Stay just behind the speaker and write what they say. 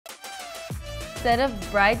Instead of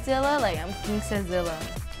Bridezilla, like I'm Quincezilla.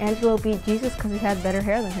 Angello beat Jesus because he had better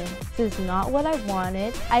hair than him. This is not what I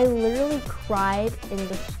wanted. I literally cried in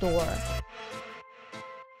the store.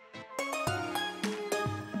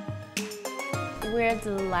 We're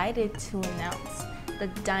delighted to announce the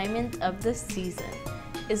diamond of the season.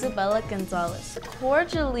 Isabella Gonzalez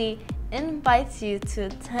cordially invites you to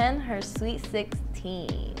attend her Sweet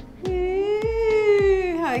 16.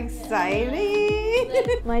 Yay, how exciting!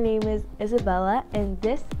 My name is Isabella and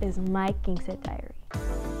this is my Quince diary.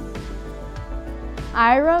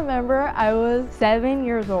 I remember I was 7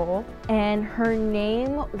 years old and her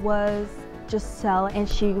name was Giselle and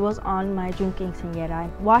she was on my dream quinceañera.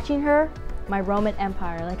 Watching her, my Roman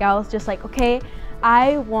Empire, like I was just like, okay,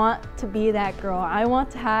 I want to be that girl. I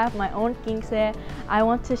want to have my own quince. I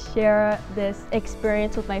want to share this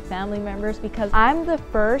experience with my family members because I'm the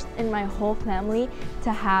first in my whole family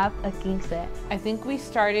to have a quince. I think we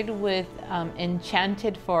started with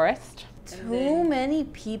Enchanted Forest. Too many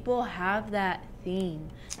people have that theme.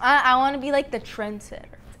 I want to be like the trendsetter.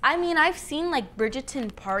 I mean, I've seen like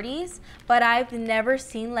Bridgerton parties, but I've never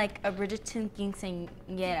seen like a Bridgerton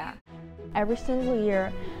quinceañera. Every single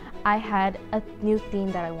year, I had a new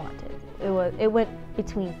theme that I wanted. It went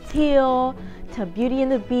between teal to Beauty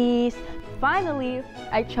and the Beast. Finally,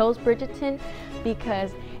 I chose Bridgerton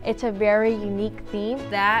because it's a very unique theme.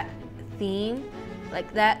 That theme,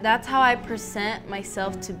 like that's how I present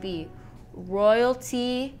myself to be.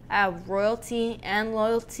 Royalty, I have royalty and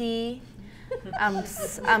loyalty. I'm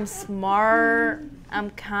smart,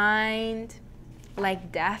 I'm kind,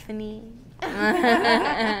 like Daphne.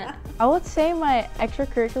 I would say my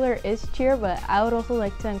extracurricular is cheer, but I would also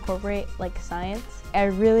like to incorporate like science. I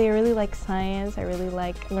really like science. I really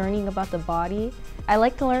like learning about the body. I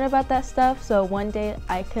like to learn about that stuff, so one day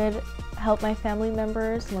I could help my family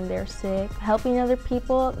members when they're sick. Helping other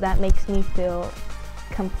people, that makes me feel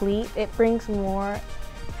complete. It brings more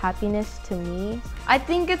happiness to me. I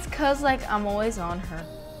think it's cause like I'm always on her.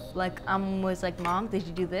 Like I'm always like, Mom, did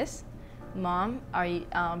you do this? Mom,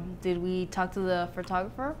 did we talk to the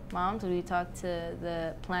photographer? Mom, did we talk to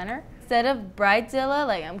the planner? Instead of Bridezilla,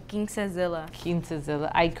 like I'm Quincezilla. Quincezilla,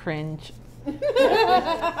 I cringe.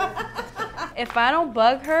 If I don't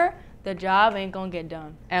bug her, the job ain't gonna get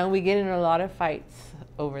done. And we get in a lot of fights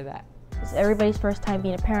over that. It's everybody's first time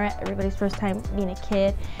being a parent, everybody's first time being a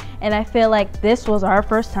kid, and I feel like this was our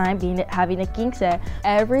first time having a quince.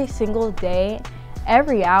 Every single day,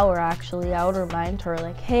 every hour actually, I would remind her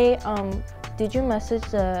like, hey, did you message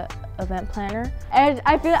the event planner? And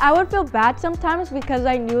I would feel bad sometimes because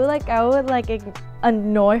I knew like I would like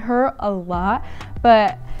annoy her a lot,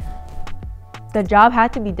 but the job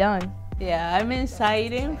had to be done. Yeah, I'm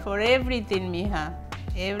excited for everything, Mija.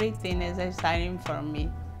 Everything is exciting for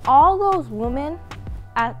me. All those women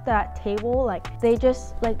at that table, like they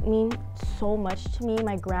just like mean so much to me.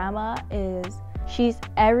 My grandma she's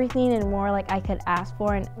everything and more like I could ask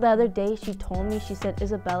for. And the other day she told me, she said,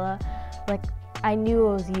 Isabella, like I knew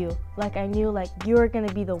it was you. Like I knew like you were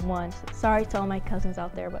gonna be the one. Sorry to all my cousins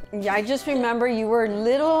out there, but. Yeah, I just remember you were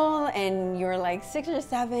little and you were like 6 or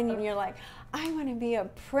 7 and you're like, I want to be a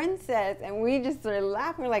princess. And we just started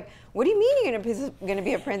laughing. We're like, what do you mean you're gonna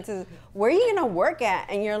be a princess? Where are you gonna work at?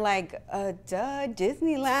 And you're like, duh,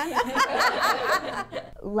 Disneyland.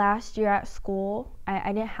 Last year at school,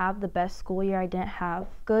 I didn't have the best school year. I didn't have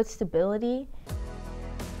good stability.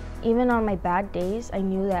 Even on my bad days, I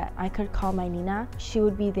knew that I could call my Nina. She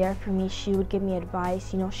would be there for me. She would give me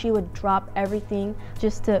advice. You know, she would drop everything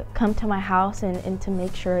just to come to my house and to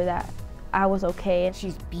make sure that I was okay.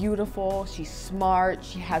 She's beautiful, she's smart,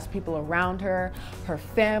 she has people around her, her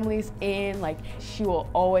family's in, like she will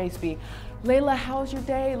always be, Laila, how's your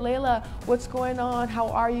day? Laila, what's going on? How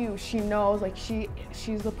are you? She knows, like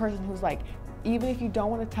she's the person who's like, even if you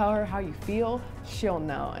don't want to tell her how you feel, she'll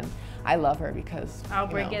know. And I love her because I'll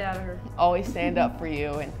break it out of her. Always stand up for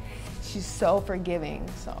you, and she's so forgiving.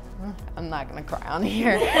 So I'm not gonna cry on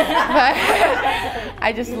here, but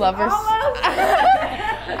I just love her.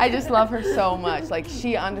 I just love her so much. Like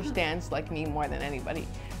she understands like me more than anybody.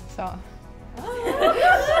 So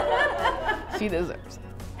she deserves it.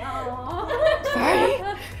 Sorry.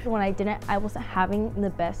 When I wasn't having the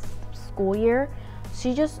best school year,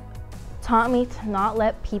 she just taught me to not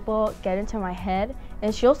let people get into my head.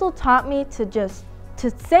 And she also taught me to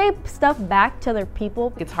say stuff back to other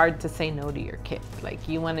people. It's hard to say no to your kid. Like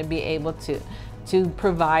you want to be able to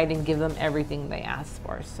provide and give them everything they ask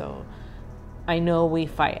for. So I know we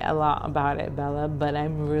fight a lot about it, Bella, but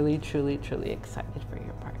I'm really, truly excited for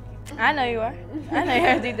your party. I know you are. I know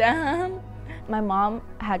you're deep down. My mom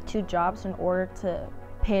had 2 jobs in order to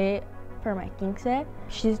pay for my quince.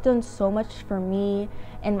 She's done so much for me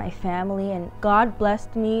and my family, and God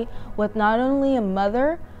blessed me with not only a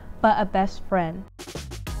mother, but a best friend.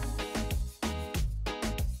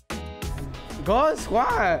 Go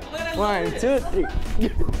squat. 1, 2, 3.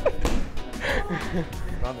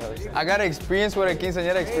 I got experience what a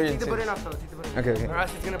quinceañera experience. Okay, okay. Or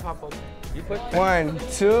else it's gonna pop open. You put 1,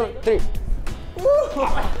 2, 3.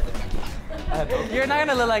 You're not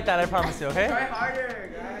gonna look like that, I promise you, okay? Try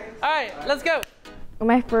harder, guys. All right, let's go.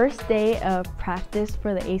 My first day of practice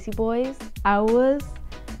for the AC Boyz, I was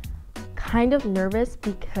kind of nervous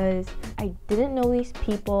because I didn't know these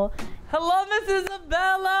people. Hello, Miss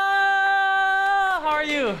Isabella! How are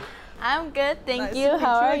you? I'm good, thank Nice you. to meet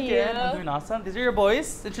How are again. you? I'm doing awesome. These are your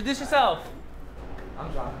boys. Introduce yourself.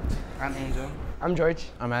 I'm John. I'm Angel. I'm George.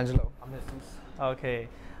 I'm Angelo. I'm Jesus. Okay.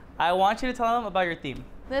 I want you to tell them about your theme.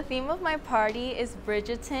 The theme of my party is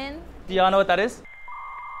Bridgerton. Do y'all know what that is?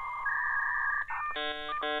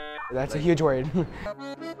 That's a huge word.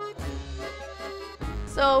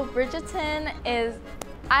 So Bridgerton is,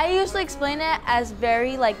 I usually explain it as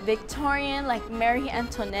very like Victorian, like Marie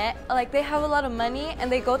Antoinette. Like they have a lot of money and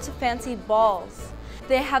they go to fancy balls.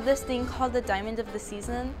 They have this thing called the Diamond of the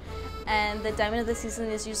Season. And the Diamond of the Season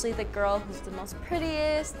is usually the girl who's the most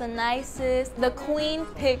prettiest, the nicest. The queen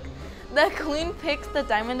picks the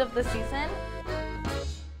Diamond of the Season.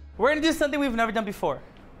 We're gonna do something we've never done before.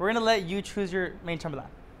 We're gonna let you choose your main chambelán.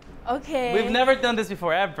 Okay. We've never done this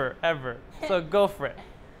before, ever. So go for it.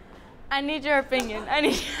 I need your opinion.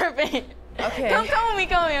 Okay. Come with me,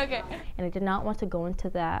 okay. And I did not want to go into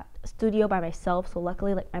that studio by myself, so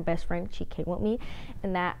luckily like my best friend, she came with me,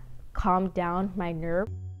 and that calmed down my nerve.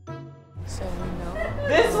 So we know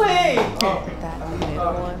This way! that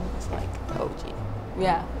middle one is like OG.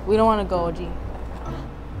 Yeah, we don't want to go OG.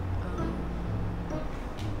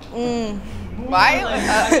 Why?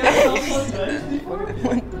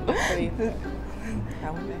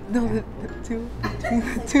 No, the two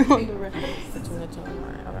on the right.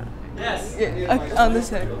 Yes. Okay, on this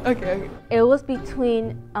side. Okay. It was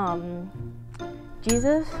between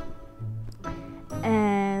Jesus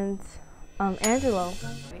and Angello.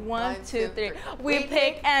 1, 2, 3. We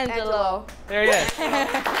pick Angello. There he is.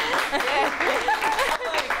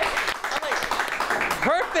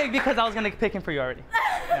 Perfect, because I was gonna pick him for you already.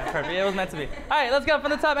 Yeah, perfect. It was meant to be. All right, let's go from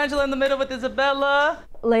the top. Angela in the middle with Isabella.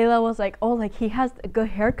 Laila was like, oh, like he has a good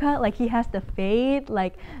haircut, like he has the fade,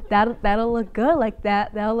 like that'll look good, like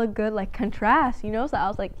that'll look good, like contrast, you know? So I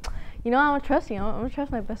was like, you know, I'm gonna trust you. I'm gonna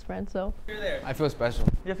trust my best friend. So You're there. I feel special.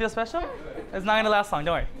 You feel special? It's not gonna last long.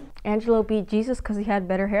 Don't worry. Angelo beat Jesus because he had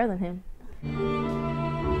better hair than him.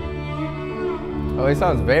 Oh, it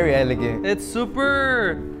sounds very elegant. It's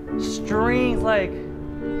super strings, like.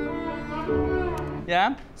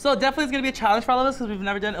 Yeah. So definitely it's gonna be a challenge for all of us because we've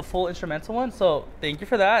never done a full instrumental one. So thank you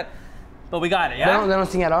for that. But we got it. Yeah. They don't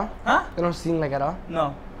sing at all? Huh? They don't sing like at all?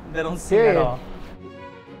 No, they don't sing Period. at all.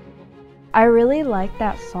 I really like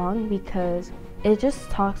that song because it just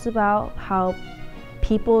talks about how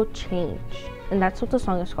people change. And that's what the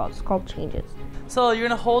song is called. It's called Changes. So you're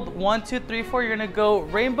gonna hold 1, 2, 3, 4. You're gonna go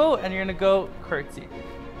rainbow and you're gonna go curtsy.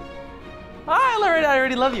 I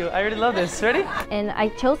already love you. I already love this. Ready? And I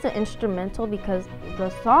chose the instrumental because the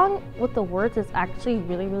song with the words is actually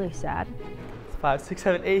really, really sad. 5, 6,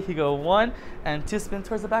 7, 8. You go 1 and 2. Spin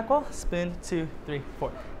towards the back wall. Spin 2, 3,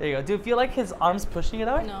 4. There you go. Do you feel like his arms pushing you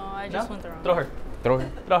that way? No, I just went the wrong Throw her. Throw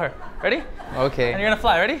her. Throw her. Ready? Okay. And you're gonna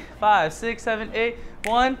fly. Ready? 5, 6, 7, 8.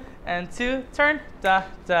 1 and 2. Turn. Da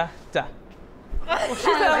da da. Oh, she's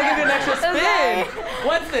gonna give you an extra spin.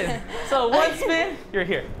 One spin. So one spin, you're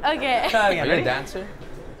here. Okay. Try it again. Are you a Ready? dancer?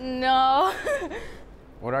 No.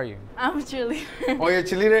 What are you? I'm a cheerleader. Oh, you're a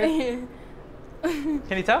cheerleader?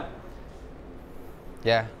 Can you tell?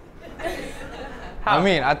 Yeah. How? I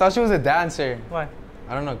mean, I thought she was a dancer. Why?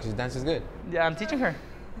 I don't know, because she dances good. Yeah, I'm teaching her.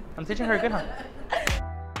 I'm teaching her good, huh?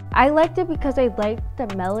 I liked it because I liked the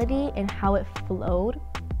melody and how it flowed.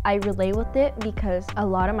 I relate with it because a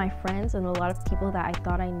lot of my friends and a lot of people that I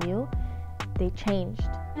thought I knew, they changed.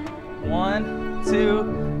 1,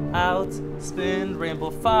 2, out, spin, rainbow.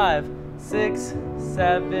 5, 6,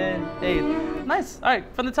 7, 8. Nice. All right,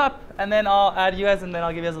 from the top, and then I'll add you guys, and then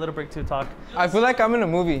I'll give you guys a little break to talk. I feel like I'm in a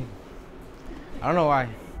movie. I don't know why.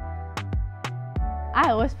 I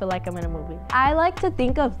always feel like I'm in a movie. I like to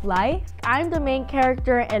think of life. I'm the main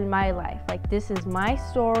character in my life. Like, this is my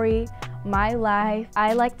story, my life.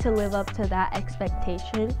 I like to live up to that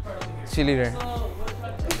expectation. Cheerleader.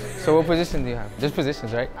 So what position do you have? Just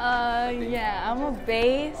positions, right? Yeah, I'm a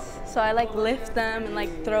base, so I like lift them and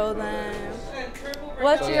like throw them.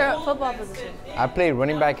 What's your football position? I play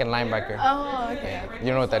running back and linebacker. Oh, okay.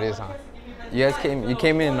 You know what that is, huh? You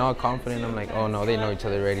came in all confident. I'm like, oh no, they know each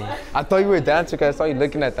other already. I thought you were a dancer because I saw you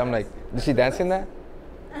looking at them. I'm like, did she dance in that?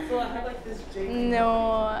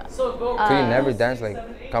 No. So you never dance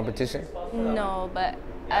like competition? No, but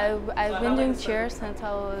I've been doing cheer since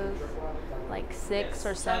I was like 6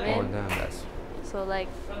 or 7. Oh damn, that's. So like,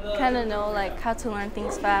 kind of know like how to learn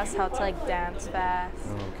things fast, how to like dance fast.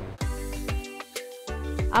 Oh, okay.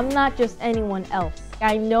 I'm not just anyone else.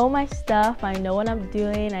 I know my stuff, I know what I'm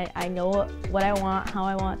doing, I know what I want, how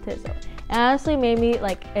I want it. So it honestly made me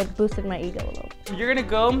like, it boosted my ego a little. You're gonna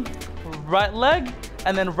go right leg,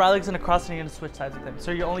 and then right leg's gonna cross and you're gonna switch sides with him.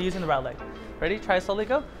 So you're only using the right leg. Ready? Try slowly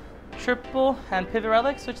go. Triple and pivot right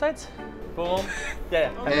leg, switch sides. Boom.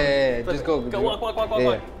 Yeah. Yeah, just go. Go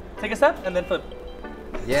walk. Take a step and then flip.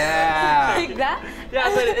 Yeah. Like that?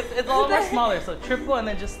 Yeah, but it's all more smaller. So triple and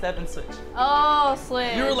then just step and switch. Oh,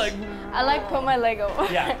 switch. You were like. I like put my leg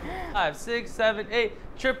over. Yeah. 5, 6, 7, 8.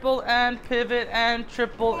 Triple and pivot and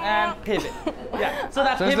triple and pivot. Yeah. So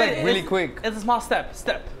that pivot it's like really quick. It's a small step.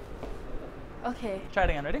 Okay. Try it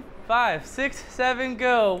again. Ready? 5, 6, 7,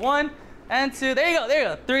 go. 1 and 2. There you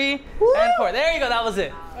go. 3 and 4. There you go. That was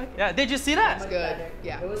it. Yeah. Did you see that? That's good.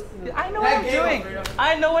 Yeah. I know what I'm doing.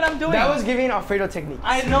 I know what I'm doing. That was giving Alfredo technique.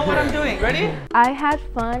 I know what I'm doing. Ready? I had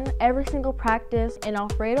fun every single practice, and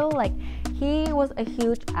Alfredo, like, he was a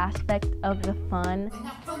huge aspect of the fun.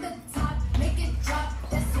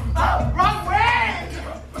 Wrong way!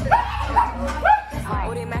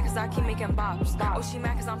 Oh, they mad 'cause I keep making bops. Oh, she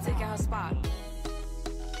mad 'cause I'm taking her spot.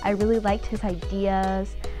 I really liked his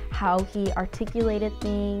ideas, how he articulated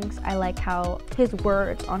things. I like how his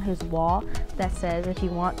words on his wall that says if you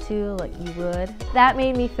want to, like you would. That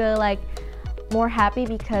made me feel like more happy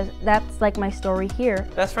because that's like my story here.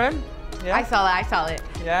 Best friend? Yeah. I saw it.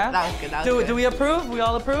 Yeah? That was good. Do we approve? We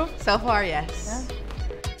all approve? So far, yes. Yeah.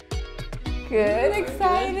 Good,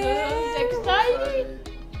 excited.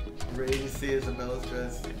 Ready to see Isabella's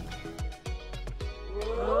dress.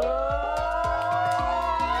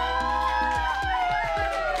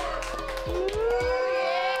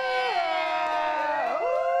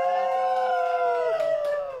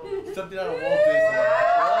 Something out of Walt Disney.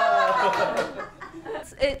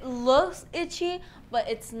 It looks itchy, but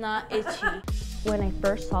it's not itchy. When I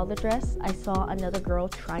first saw the dress, I saw another girl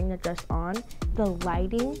trying the dress on. The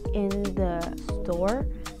lighting in the store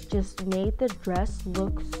just made the dress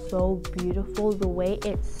look so beautiful. The way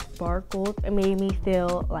it sparkled, it made me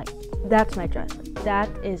feel like that's my dress. That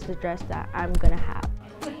is the dress that I'm gonna have.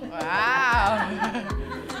 Wow.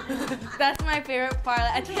 That's my favorite part.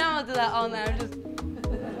 I think I'm gonna do that all night.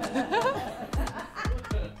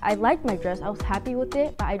 I liked my dress, I was happy with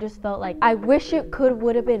it, but I just felt like I wish it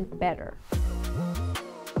would have been better.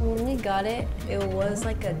 When we got it, it was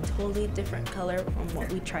like a totally different color from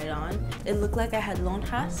what we tried on. It looked like I had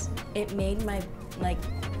lonjas. It made my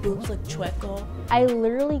boobs look chueco. I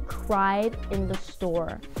literally cried in the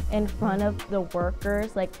store in front of the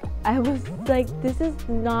workers. Like, I was like, this is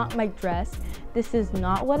not my dress. This is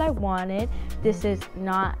not what I wanted. This is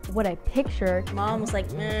not what I pictured. Mom was like,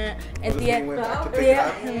 meh. And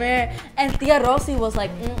Tia Rosie was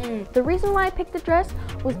like, mm-mm. The reason why I picked the dress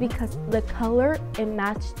was because the color, it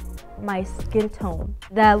matched my skin tone.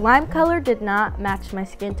 The lime color did not match my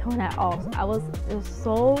skin tone at all. So it was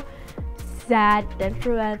so sad,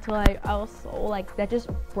 detrimental. I was so like, that just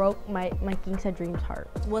broke my Quince dream's heart.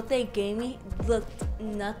 What they gave me looked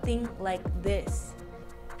nothing like this.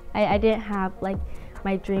 I didn't have like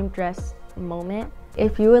my dream dress moment.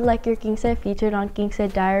 If you would like your Quince featured on Quince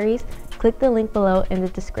Diaries, click the link below in the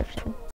description.